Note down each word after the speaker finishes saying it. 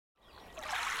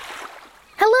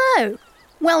Hello!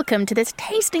 Welcome to this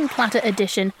tasting platter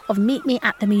edition of Meet Me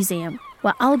at the Museum,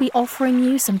 where I'll be offering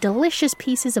you some delicious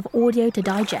pieces of audio to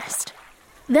digest.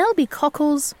 There'll be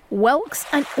cockles, whelks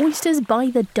and oysters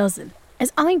by the dozen,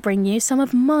 as I bring you some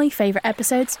of my favourite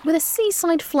episodes with a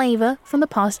seaside flavour from the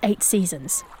past 8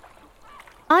 seasons.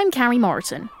 I'm Carrie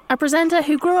Moreton, a presenter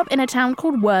who grew up in a town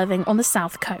called Worthing on the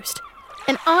south coast.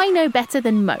 And I know better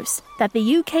than most that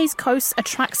the UK's coasts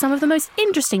attract some of the most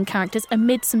interesting characters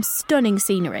amid some stunning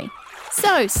scenery.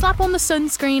 So slap on the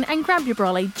sunscreen and grab your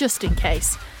brolly just in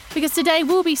case, because today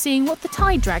we'll be seeing what the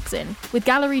tide drags in, with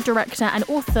gallery director and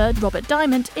author Robert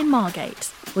Diamond in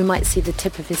Margate. We might see the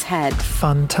tip of his head.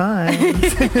 Fun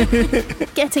times.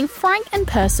 Getting frank and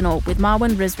personal with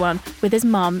Marwan Rizwan with his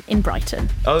mum in Brighton.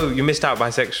 Oh, you missed out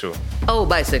bisexual. Oh,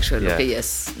 bisexual. Yeah. Okay,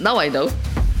 yes. Now I know.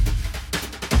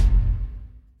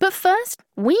 But first,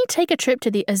 we take a trip to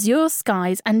the azure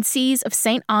skies and seas of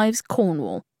St Ives,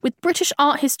 Cornwall, with British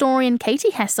art historian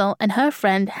Katie Hessel and her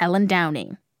friend Helen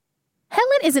Downey.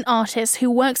 Helen is an artist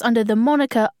who works under the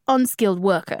moniker unskilled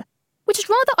worker, which is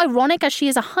rather ironic as she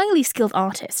is a highly skilled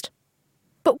artist.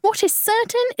 But what is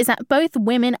certain is that both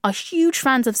women are huge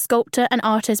fans of sculptor and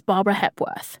artist Barbara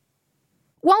Hepworth.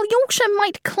 While Yorkshire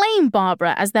might claim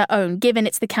Barbara as their own given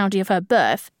it's the county of her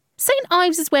birth, St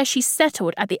Ives is where she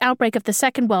settled at the outbreak of the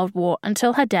Second World War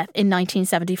until her death in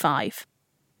 1975.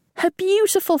 Her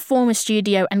beautiful former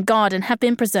studio and garden have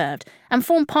been preserved and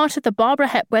form part of the Barbara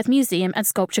Hepworth Museum and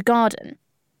Sculpture Garden.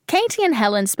 Katie and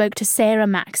Helen spoke to Sarah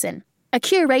Maxon, a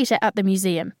curator at the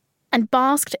museum, and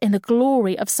basked in the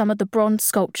glory of some of the bronze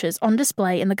sculptures on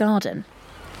display in the garden.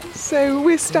 So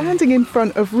we're standing in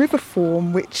front of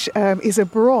Riverform, which is a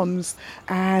bronze,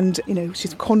 and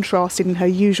she's contrasted in her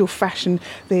usual fashion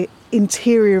the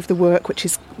interior of the work, which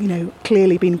is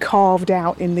clearly been carved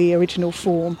out in the original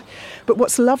form. But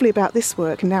what's lovely about this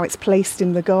work, and now it's placed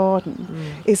in the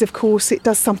garden, is of course it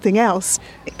does something else.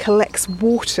 It collects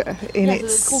water in its.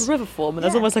 It's called Riverform, and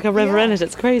there's almost like a river in it.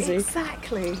 It's crazy.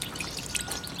 Exactly.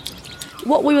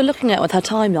 What we were looking at with her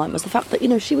timeline was the fact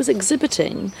that she was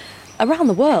exhibiting around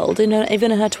the world,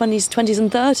 even in her 20s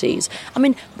and 30s. I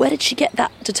mean, where did she get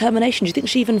that determination? Do you think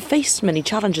she even faced many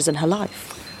challenges in her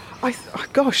life?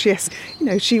 Gosh, yes.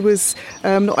 She was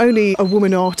not only a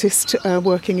woman artist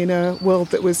working in a world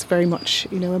that was very much,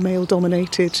 a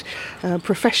male-dominated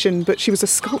profession, but she was a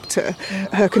sculptor.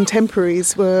 Her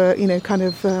contemporaries were,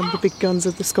 the big guns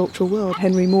of the sculptural world.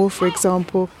 Henry Moore, for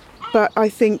example. But I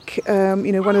think, one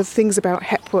of the things about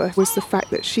Hepworth was the fact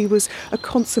that she was a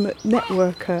consummate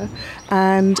networker,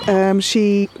 and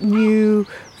she knew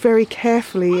very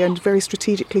carefully and very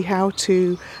strategically how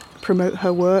to promote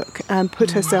her work and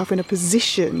put herself in a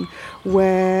position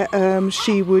where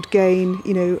she would gain,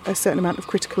 a certain amount of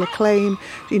critical acclaim.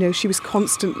 She was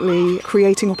constantly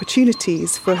creating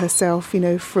opportunities for herself,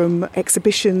 from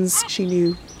exhibitions. She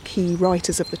knew key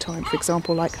writers of the time, for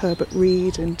example, like Herbert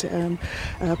Reed and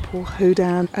Paul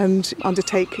Hodan, and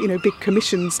undertake, big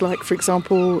commissions like, for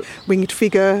example, Winged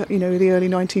Figure, the early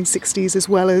 1960s, as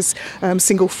well as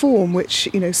Single Form, which,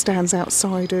 stands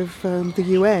outside of the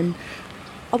UN.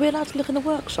 Are we allowed to look in the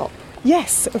workshop?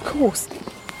 Yes, of course.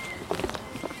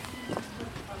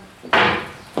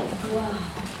 Wow.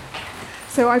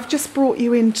 So I've just brought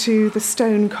you into the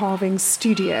stone carving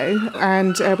studio,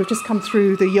 and we've just come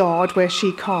through the yard where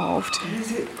she carved.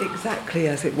 Is it exactly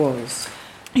as it was?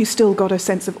 You still got a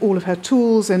sense of all of her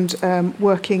tools and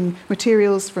working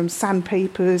materials, from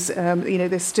sandpapers.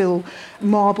 There's still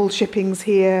marble chippings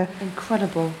here.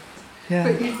 Incredible. Yeah.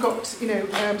 But you've got,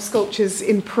 sculptures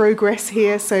in progress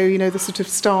here, so, the sort of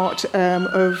start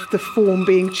of the form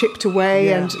being chipped away,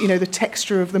 Yeah. and, the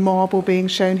texture of the marble being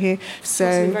shown here.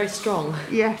 So Very strong.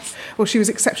 yes. Well, she was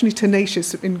exceptionally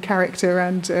tenacious in character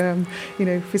and,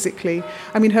 physically.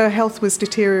 I mean, her health was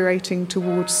deteriorating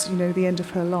towards, the end of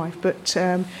her life. But,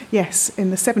 yes, in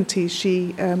the 70s,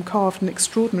 she carved an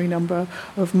extraordinary number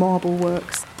of marble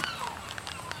works.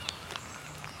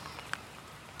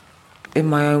 In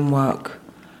my own work,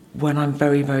 when I'm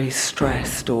very, very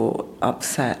stressed or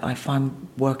upset, I find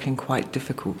working quite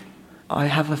difficult. I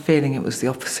have a feeling it was the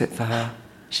opposite for her.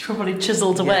 She probably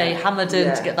chiselled away, hammered in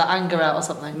to Yeah. get that anger out or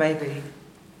something. Maybe.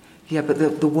 Yeah,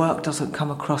 but the work doesn't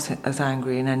come across as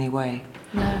angry in any way.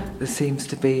 No. There seems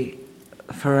to be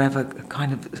forever a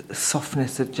kind of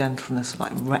softness, of gentleness,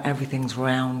 like everything's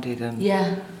rounded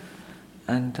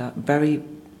and very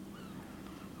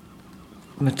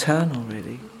maternal,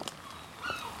 really.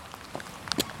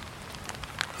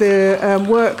 The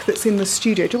work that's in the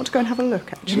studio. Do you want to go and have a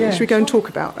look, actually? Yeah, Should we go and talk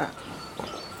about that?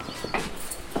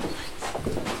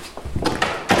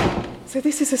 So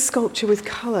this is a sculpture with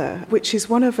colour, which is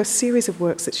one of a series of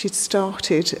works that she'd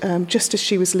started just as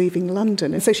she was leaving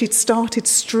London. And so she'd started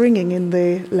stringing in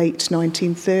the late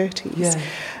 1930s. Yeah.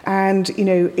 And, you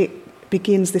know, it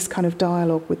begins this kind of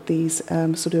dialogue with these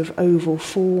sort of oval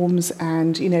forms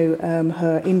and, you know,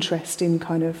 her interest in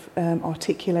kind of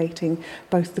articulating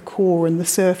both the core and the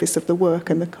surface of the work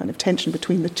and the kind of tension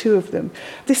between the two of them.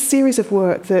 This series of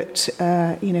work that,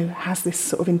 you know, has this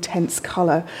sort of intense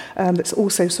colour that's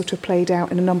also sort of played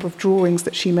out in a number of drawings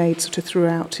that she made sort of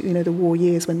throughout, you know, the war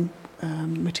years when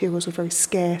materials were very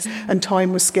scarce and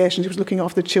time was scarce, and she was looking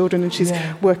after the children, and she's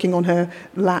working on her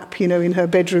lap, you know, in her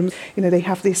bedroom. You know, they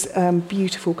have this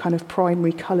beautiful kind of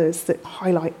primary colours that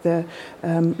highlight the,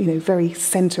 you know, very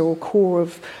centre or core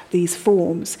of these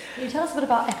forms. Can you tell us a bit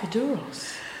about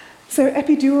Epidaurus? So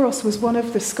Epidaurus was one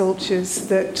of the sculptures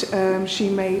that she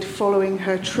made following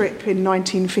her trip in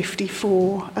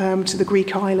 1954 to the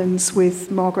Greek islands with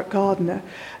Margaret Gardner.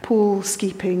 Paul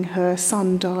Skeeping, her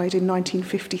son, died in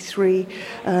 1953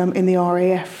 in the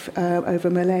RAF over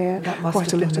Malaya. That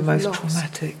must have been the most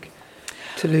traumatic,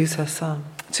 to lose her son.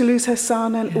 To lose her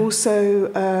son, and also,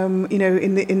 you know,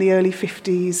 in the early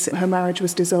 50s, her marriage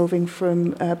was dissolving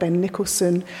from Ben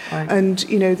Nicholson, and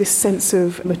you know, this sense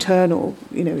of maternal,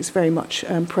 you know, is very much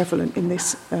prevalent in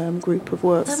this group of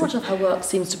works. So much of her work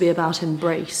seems to be about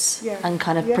embrace and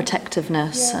kind of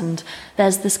protectiveness, and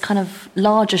there's this kind of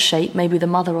larger shape, maybe the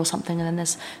mother or something, and then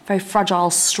there's very fragile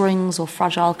strings or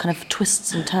fragile kind of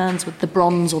twists and turns with the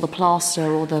bronze or the plaster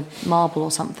or the marble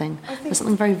or something. There's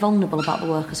something very vulnerable about the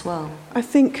work as well. I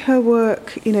think her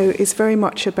work, you know, is very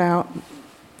much about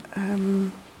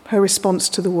her response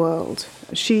to the world.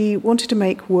 She wanted to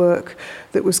make work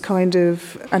that was kind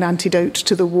of an antidote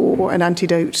to the war, an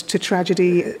antidote to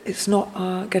tragedy. It's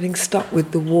not getting stuck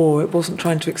with the war. It wasn't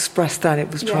trying to express that.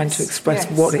 It was trying to express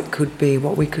what it could be,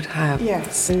 what we could have.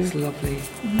 Yes. It's lovely.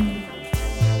 Mm-hmm.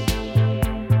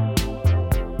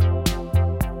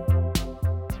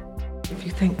 If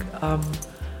you think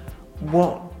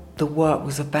what the work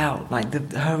was about, like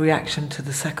her reaction to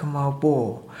the Second World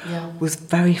War was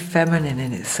very feminine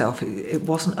in itself. It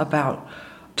wasn't about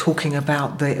talking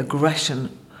about the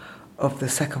aggression of the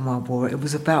Second World War. It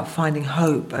was about finding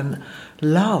hope and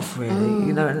love, really,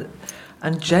 you know,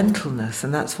 and gentleness,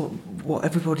 and that's what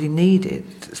everybody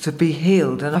needed to be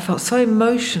healed. And I felt so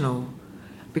emotional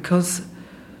because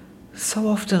so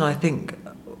often I think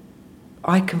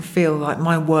I can feel like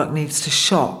my work needs to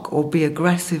shock or be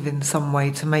aggressive in some way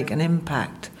to make an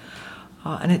impact.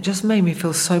 And it just made me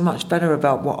feel so much better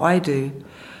about what I do.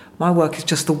 My work is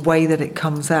just the way that it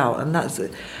comes out. And that's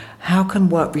it. How can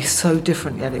work be so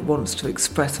different yet it wants to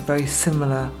express a very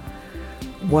similar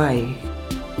way?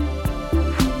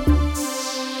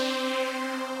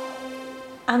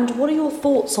 And what are your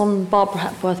thoughts on Barbara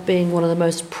Hepworth being one of the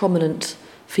most prominent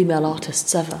female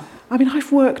artists ever? I mean,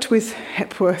 I've worked with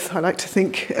Hepworth, I like to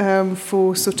think,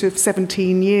 for sort of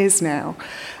 17 years now.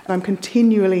 I'm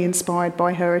continually inspired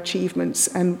by her achievements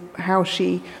and how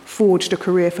she forged a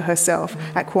career for herself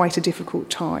at quite a difficult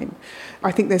time.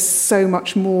 I think there's so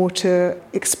much more to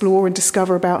explore and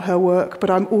discover about her work, but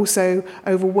I'm also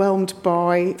overwhelmed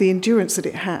by the endurance that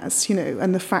it has, you know,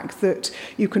 and the fact that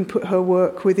you can put her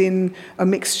work within a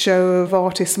mixed show of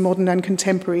artists, modern and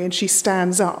contemporary, and she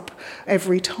stands up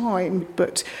every time.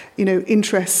 But, you know,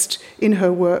 interest in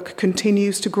her work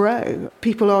continues to grow.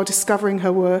 People are discovering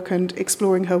her work and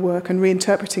exploring her work and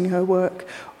reinterpreting her work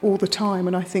all the time,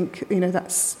 and I think, you know,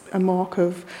 that's a mark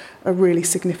of a really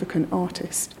significant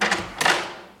artist.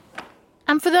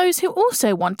 And for those who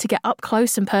also want to get up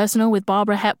close and personal with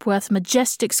Barbara Hepworth's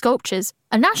majestic sculptures,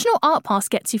 a National Art Pass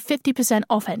gets you 50%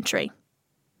 off entry.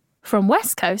 From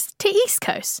West Coast to East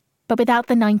Coast, but without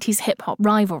the 90s hip-hop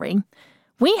rivalry,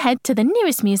 we head to the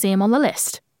newest museum on the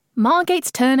list,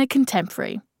 Margate Turner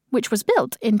Contemporary, which was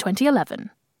built in 2011.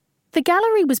 The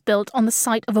gallery was built on the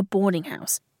site of a boarding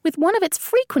house, with one of its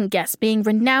frequent guests being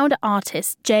renowned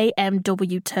artist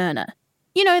J.M.W. Turner.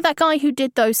 You know, that guy who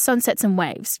did those Sunsets and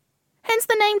Waves. Hence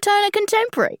the name Turner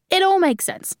Contemporary. It all makes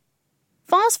sense.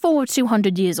 Fast forward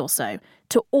 200 years or so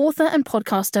to author and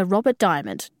podcaster Robert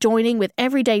Diamond joining with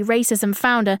Everyday Racism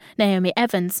founder Naomi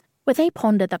Evans, where they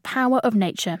ponder the power of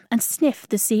nature and sniff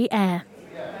the sea air.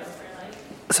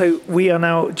 So we are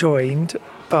now joined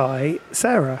by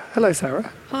Sarah. Hello, Sarah.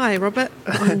 Hi, Robert.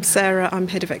 I'm Sarah. I'm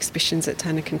head of exhibitions at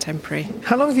Turner Contemporary.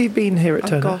 How long have you been here at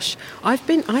Turner? Oh gosh, I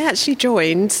actually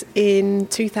joined in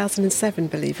 2007,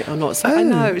 believe it or not. So I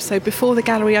know. So before the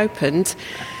gallery opened,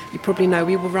 you probably know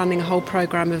we were running a whole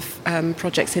programme of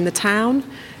projects in the town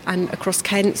and across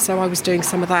Kent. So I was doing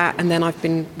some of that, and then I've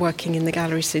been working in the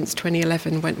gallery since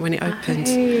 2011 when it opened.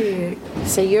 Hey.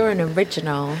 So you're an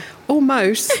original.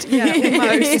 Almost.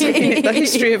 The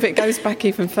history of it goes back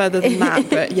even further than that.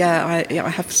 But I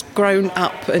have grown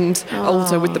up and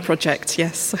older with the project,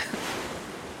 yes.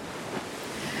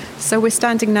 So we're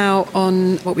standing now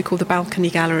on what we call the balcony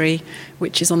gallery,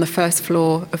 which is on the first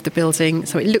floor of the building.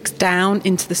 So it looks down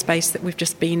into the space that we've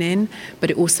just been in, but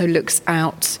it also looks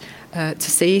out to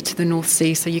sea, to the North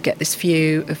Sea, so you get this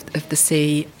view of the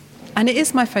sea. And it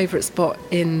is my favourite spot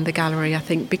in the gallery, I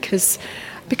think, because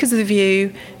of the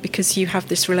view, because you have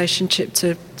this relationship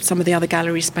to some of the other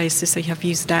gallery spaces, so you have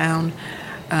views down.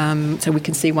 So we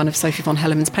can see one of Sophie von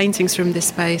Hellemann's paintings from this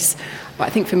space. But I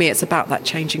think for me it's about that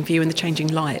changing view and the changing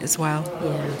light as well.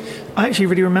 Yeah. I actually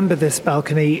really remember this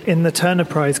balcony in the Turner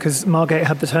Prize, because Margate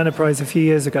had the Turner Prize a few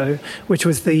years ago, which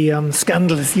was the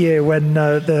scandalous year when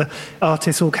the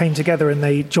artists all came together and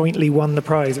they jointly won the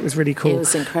prize. It was really cool. It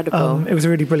was incredible. It was a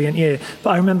really brilliant year.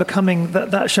 But I remember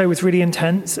that show was really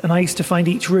intense, and I used to find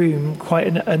each room quite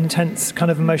an intense kind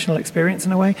of emotional experience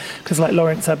in a way, because like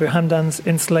Lawrence Abu Hamdan's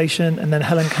installation and then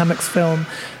Helen Kamak's film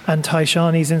and Tai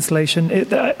Shani's installation,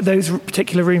 those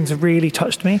particular rooms have really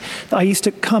touched me. I used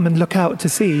to come and look out to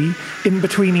sea in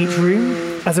between each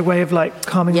room as a way of like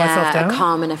calming myself down. Yeah, a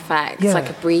calming effect. It's like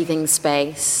a breathing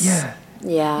space.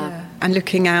 Yeah. And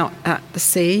looking out at the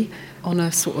sea on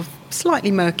a sort of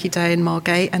slightly murky day in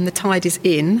Margate, and the tide is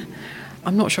in.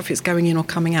 I'm not sure if it's going in or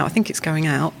coming out. I think it's going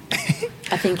out.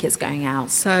 I think it's going out.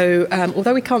 So,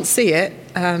 although we can't see it,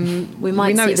 we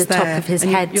might see the top of his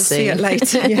head You'll soon. see it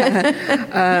later,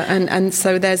 and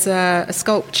so there's a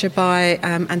sculpture by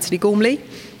Anthony Gormley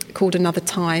called Another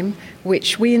Time,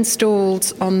 which we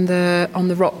installed on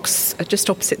the rocks just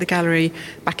opposite the gallery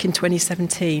back in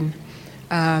 2017.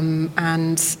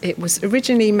 And it was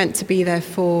originally meant to be there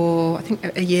for, I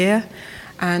think, a year,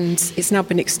 and it's now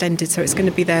been extended, so it's going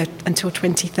to be there until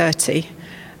 2030,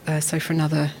 so for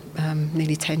another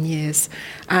nearly 10 years.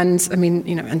 And, I mean,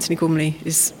 Anthony Gormley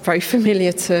is very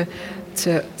familiar to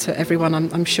everyone,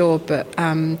 I'm sure, but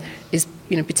is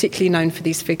particularly known for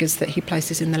these figures that he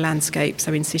places in the landscape,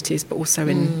 so in cities, but also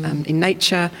in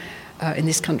nature, in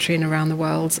this country and around the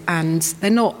world. And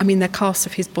they're casts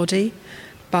of his body,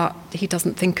 but he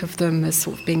doesn't think of them as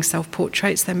sort of being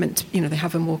self-portraits. They're meant to, they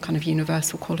have a more kind of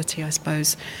universal quality, I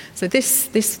suppose. So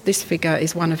this figure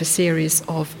is one of a series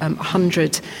of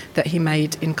 100 that he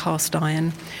made in cast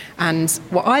iron. And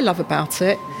what I love about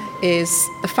it is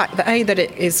the fact that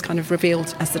it is kind of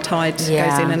revealed as the tide goes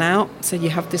in and out. So you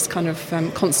have this kind of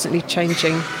constantly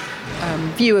changing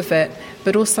view of it.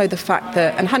 But also the fact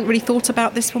that, and I hadn't really thought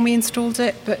about this when we installed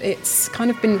it, but it's kind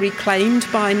of been reclaimed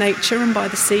by nature and by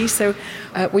the sea. So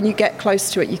when you get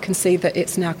close to it, you can see that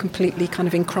it's now completely kind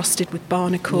of encrusted with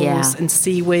barnacles and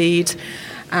seaweed.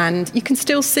 And you can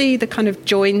still see the kind of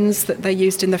joins that they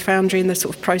used in the foundry in the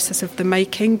sort of process of the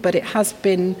making, but it has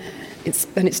been...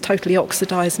 It's totally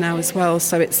oxidised now as well,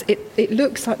 so it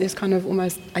looks like this kind of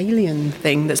almost alien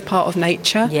thing that's part of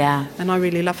nature. Yeah, and I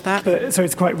really love that. So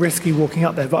it's quite risky walking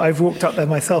up there, but I've walked up there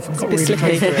myself and got really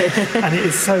close to it, and it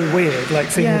is so weird, like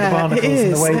seeing all the barnacles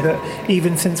and the way that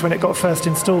even since when it got first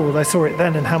installed, I saw it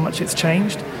then and how much it's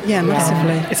changed. Yeah,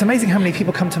 massively. It's amazing how many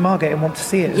people come to Margate and want to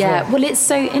see it. Well, it's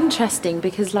so interesting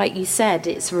because, like you said,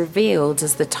 it's revealed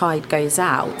as the tide goes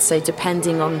out. So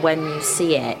depending on when you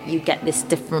see it, you get this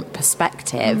different perspective.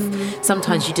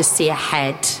 Sometimes you just see a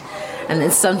head, and then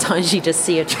sometimes you just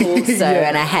see a torso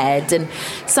and a head, and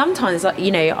sometimes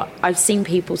I've seen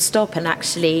people stop and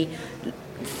actually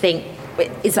think,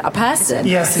 is that a person?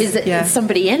 Yes. Is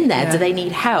somebody in there? Do they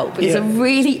need help? It's a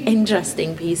really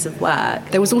interesting piece of work.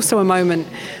 There was also a moment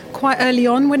quite early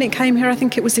on when it came here, I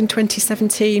think it was in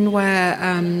 2017, where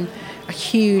a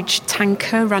huge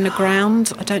tanker ran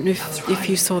aground. I don't know if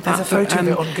you saw that. There's a photo of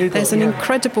it on Google. There's an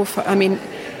incredible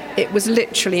it was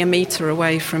literally a metre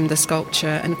away from the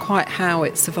sculpture, and quite how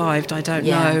it survived, I don't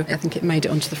know. I think it made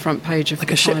it onto the front page of the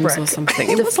Times or something.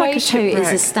 It was like a shipwreck. The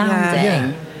photo is astounding.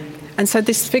 Yeah. And so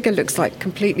this figure looks like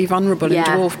completely vulnerable and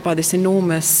dwarfed by this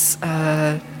enormous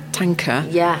tanker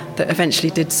that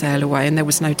eventually did sail away, and there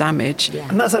was no damage. Yeah.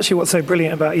 And that's actually what's so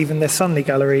brilliant about even this Sunley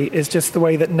Gallery, is just the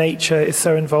way that nature is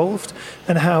so involved,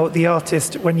 and how the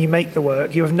artist, when you make the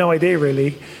work, you have no idea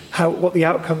really what the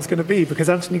outcome's going to be, because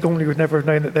Anthony Gormley would never have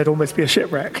known that there'd almost be a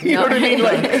shipwreck. You know what I mean?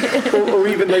 Or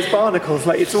even those barnacles.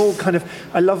 Like, it's all kind of...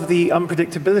 I love the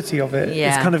unpredictability of it.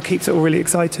 Yeah. It kind of keeps it all really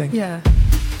exciting. Yeah.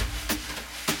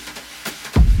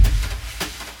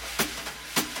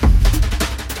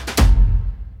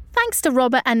 Thanks to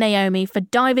Robert and Naomi for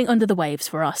diving under the waves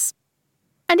for us.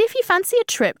 And if you fancy a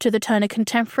trip to the Turner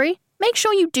Contemporary, make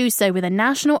sure you do so with a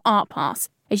National Art Pass,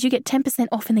 as you get 10%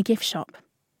 off in the gift shop.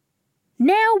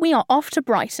 Now we are off to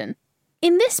Brighton.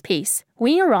 In this piece,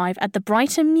 we arrive at the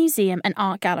Brighton Museum and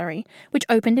Art Gallery, which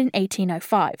opened in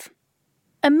 1805.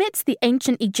 Amidst the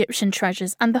ancient Egyptian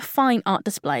treasures and the fine art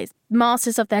displays,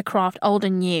 masters of their craft old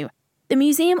and new, the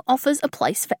museum offers a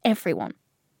place for everyone.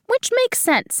 Which makes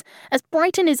sense, as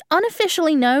Brighton is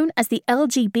unofficially known as the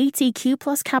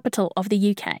LGBTQ+ capital of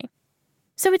the UK.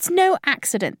 So it's no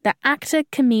accident that actor,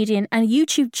 comedian and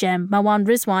YouTube gem Marwan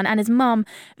Rizwan and his mum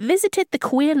visited the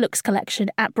Queer Looks collection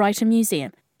at Brighton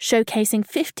Museum, showcasing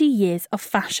 50 years of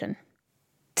fashion.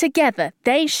 Together,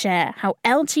 they share how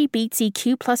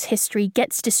LGBTQ+ history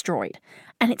gets destroyed,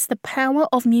 and it's the power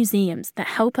of museums that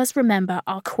help us remember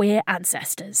our queer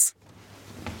ancestors.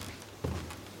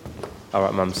 All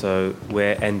right, Mum, so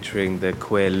we're entering the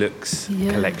Queer Looks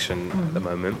collection at the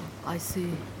moment. I see.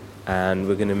 And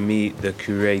we're going to meet the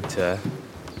curator.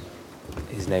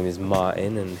 His name is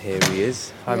Martin, and here he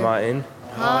is. Hi, Martin.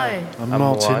 Hi. I'm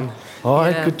Martin. Marwan.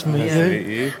 Hi, good to meet Nice you. to meet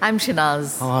you. I'm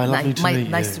Shinaz. Hi, lovely to meet you.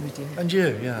 Nice to meet you. And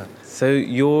you, yeah. So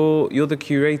you're the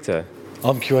curator?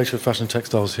 I'm curator of fashion and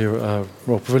textiles here at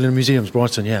Royal Pavilion Museums,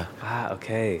 Brighton, yeah. Ah,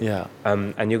 okay. Yeah.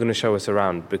 And you're going to show us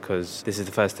around because this is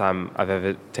the first time I've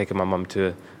ever taken my mum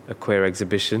to a queer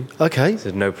exhibition. Okay.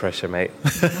 So no pressure, mate.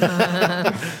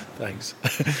 Thanks.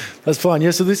 That's fine.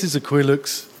 Yeah, so this is a Queer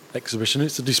Looks exhibition.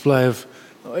 It's a display of...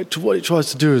 What it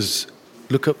tries to do is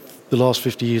look at the last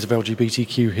 50 years of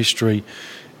LGBTQ history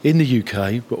in the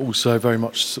UK, but also very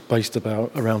much based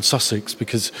around Sussex,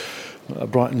 because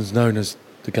Brighton is known as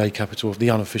the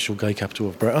unofficial gay capital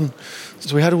of Britain.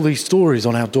 So we had all these stories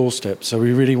on our doorstep, so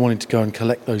we really wanted to go and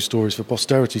collect those stories for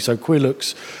posterity. So Queer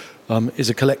Looks is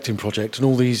a collecting project, and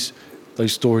all those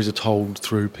stories are told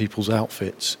through people's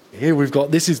outfits. Here we've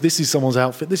got, this is someone's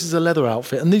outfit, this is a leather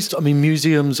outfit, and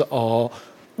museums are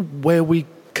where we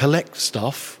collect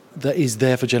stuff that is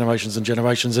there for generations and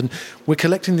generations, and we're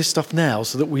collecting this stuff now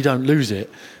so that we don't lose it.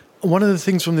 One of the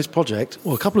things from this project,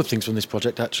 or a couple of things from this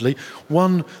project actually,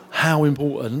 one, how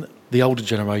important the older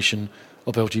generation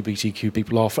of LGBTQ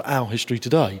people are for our history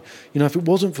today. You know, if it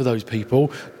wasn't for those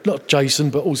people, not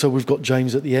Jason, but also we've got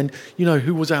James at the end, you know,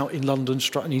 who was out in London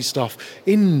strutting his stuff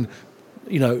in,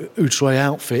 you know, outre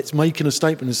outfits, making a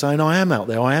statement and saying, I am out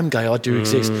there, I am gay, I do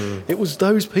exist. It was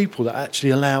those people that actually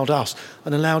allowed us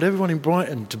and allowed everyone in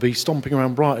Brighton to be stomping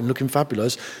around Brighton looking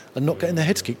fabulous and not getting their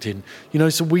heads kicked in. You know,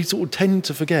 so we sort of tend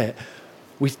to forget,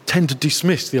 we tend to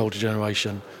dismiss the older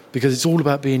generation because it's all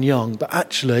about being young. But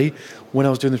actually, when I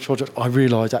was doing this project, I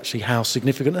realised actually how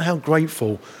significant and how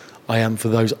grateful I am for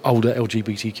those older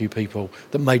LGBTQ people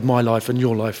that made my life and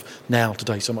your life now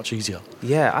today so much easier.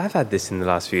 Yeah, I've had this in the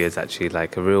last few years, actually,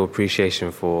 like a real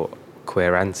appreciation for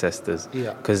queer ancestors.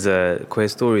 Yeah. Because queer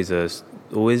stories are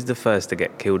always the first to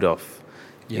get killed off.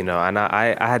 Yeah. You know, and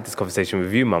I had this conversation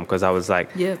with you, Mum, because I was like,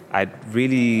 I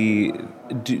really...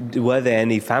 were there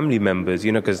any family members,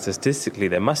 you know, because statistically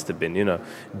there must have been, you know.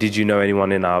 Did you know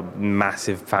anyone in our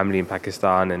massive family in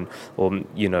Pakistan or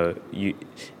you know,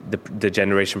 the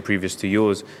generation previous to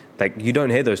yours? Like, you don't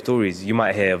hear those stories. You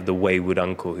might hear of the wayward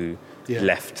uncle who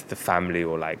left the family,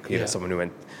 or like, you know, someone who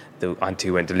the auntie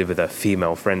who went to live with a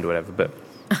female friend or whatever. But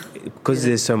because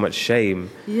there's so much shame,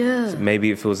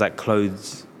 maybe it feels like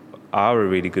clothes are a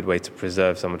really good way to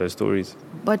preserve some of those stories.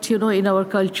 But, you know, in our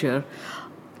culture,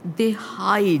 they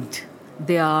hide.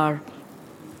 They are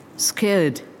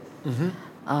scared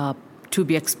to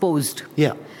be exposed.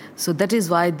 Yeah. So that is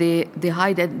why they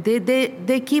hide, and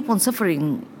they keep on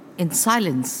suffering in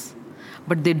silence,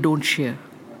 but they don't share.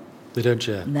 They don't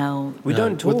share. No. We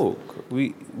don't talk.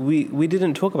 We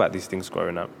didn't talk about these things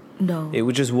growing up. No. It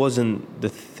just wasn't the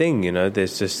thing, you know.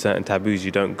 There's just certain taboos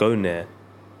you don't go near.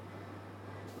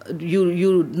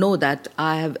 You know that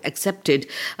I have accepted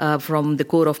from the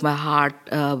core of my heart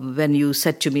when you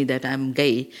said to me that I'm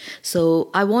gay. So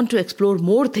I want to explore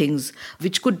more things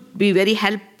which could be very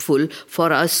helpful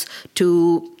for us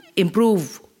to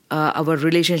improve our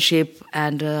relationship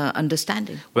and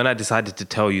understanding. When I decided to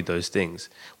tell you those things,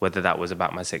 whether that was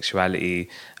about my sexuality,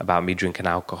 about me drinking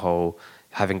alcohol,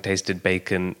 having tasted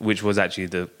bacon, which was actually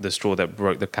the straw that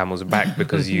broke the camel's back,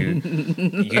 because you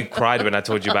cried when I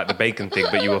told you about the bacon thing,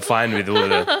 but you were fine with all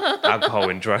the alcohol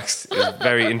and drugs. It was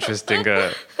very interesting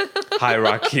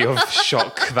hierarchy of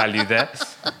shock value there.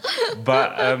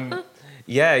 But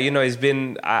yeah, you know, it's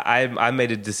been... I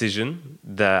made a decision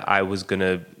that I was going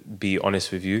to be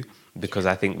honest with you, because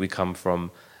I think we come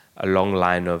from a long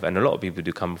line of, and a lot of people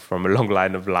do come from a long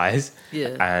line of lies,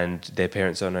 and their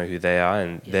parents don't know who they are,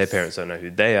 and their parents don't know who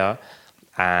they are,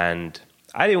 and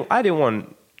I didn't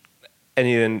want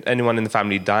anyone in the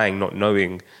family dying not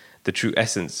knowing the true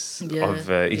essence of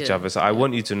each other. So I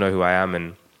want you to know who I am,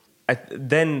 and I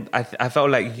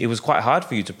felt like it was quite hard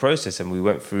for you to process, and we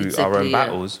went through our own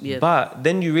battles. Yeah. But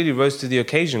then you really rose to the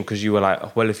occasion because you were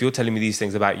like, well, if you're telling me these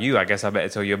things about you, I guess I better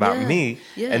tell you about me.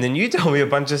 Yeah. And then you told me a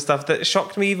bunch of stuff that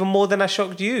shocked me even more than I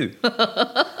shocked you.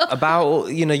 About,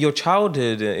 your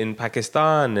childhood in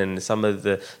Pakistan and some of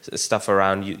the stuff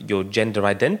around your gender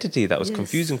identity that was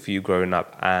confusing for you growing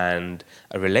up, and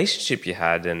a relationship you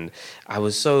had. And I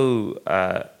was so...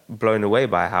 blown away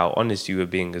by how honest you were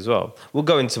being as well. We'll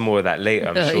go into more of that later.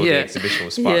 I'm sure the exhibition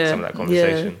will spark some of that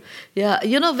conversation. Yeah.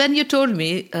 When you told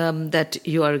me that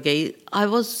you are gay, I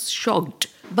was shocked.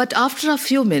 But after a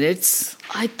few minutes,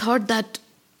 I thought that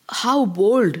how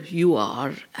bold you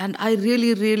are, and I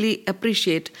really, really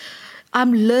appreciate.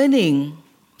 I'm learning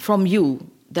from you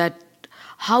that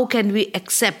how can we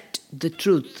accept the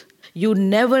truth. You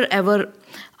never ever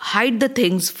hide the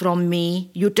things from me.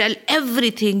 You tell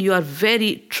everything. You are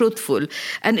very truthful.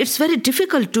 And it's very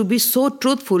difficult to be so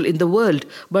truthful in the world.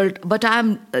 But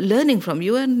I'm learning from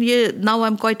you, and now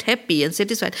I'm quite happy and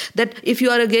satisfied that if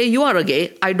you are a gay, you are a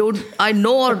gay. I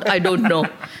know or I don't know.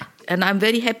 And I'm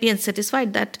very happy and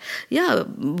satisfied that,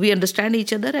 we understand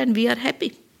each other and we are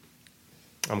happy.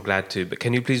 I'm glad to. But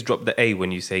can you please drop the A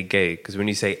when you say gay? Because when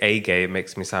you say a gay, it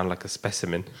makes me sound like a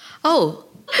specimen. Oh.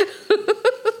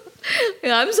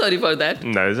 Yeah, I'm sorry for that.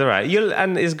 No, it's all right.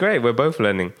 And it's great. We're both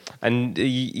learning. And,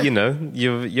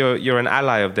 you're an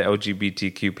ally of the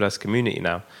LGBTQ plus community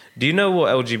now. Do you know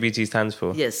what LGBT stands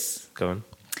for? Yes. Go on.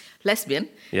 Lesbian.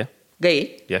 Yeah.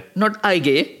 Gay. Yeah. Not I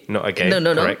gay. Not a gay.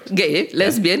 No. Correct. Gay.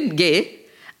 Lesbian. Gay.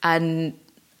 And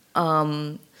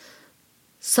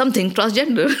something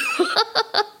transgender.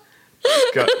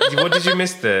 God, what did you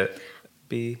miss there?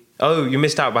 B. Oh, you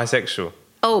missed out bisexual.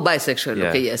 Oh, bisexual. Yeah.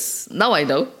 Okay, yes. Now I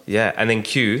know. Yeah, and then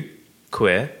Q,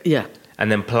 queer. Yeah.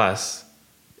 And then plus,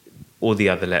 all the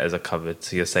other letters are covered,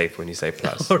 so you're safe when you say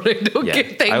plus. All right,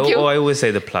 okay, thank you. I always say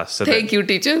the plus. So thank you,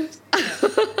 teacher.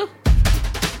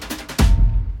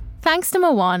 Thanks to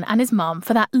Marwan and his mum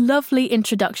for that lovely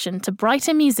introduction to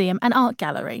Brighton Museum and Art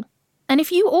Gallery. And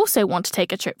if you also want to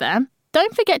take a trip there,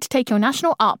 don't forget to take your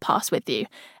National Art Pass with you,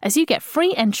 as you get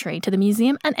free entry to the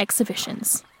museum and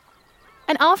exhibitions.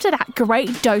 And after that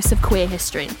great dose of queer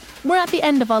history, we're at the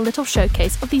end of our little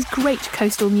showcase of these great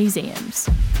coastal museums.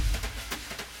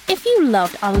 If you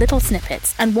loved our little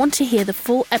snippets and want to hear the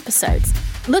full episodes,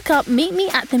 look up Meet Me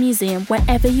at the Museum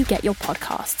wherever you get your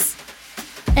podcasts.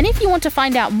 And if you want to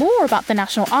find out more about the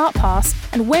National Art Pass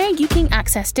and where you can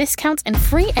access discounts and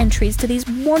free entries to these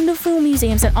wonderful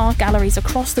museums and art galleries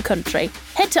across the country,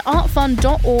 head to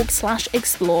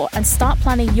artfund.org/explore and start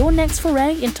planning your next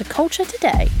foray into culture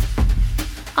today.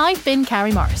 I've been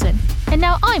Carrie Morrison, and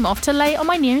now I'm off to lay on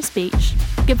my nearest beach.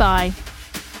 Goodbye.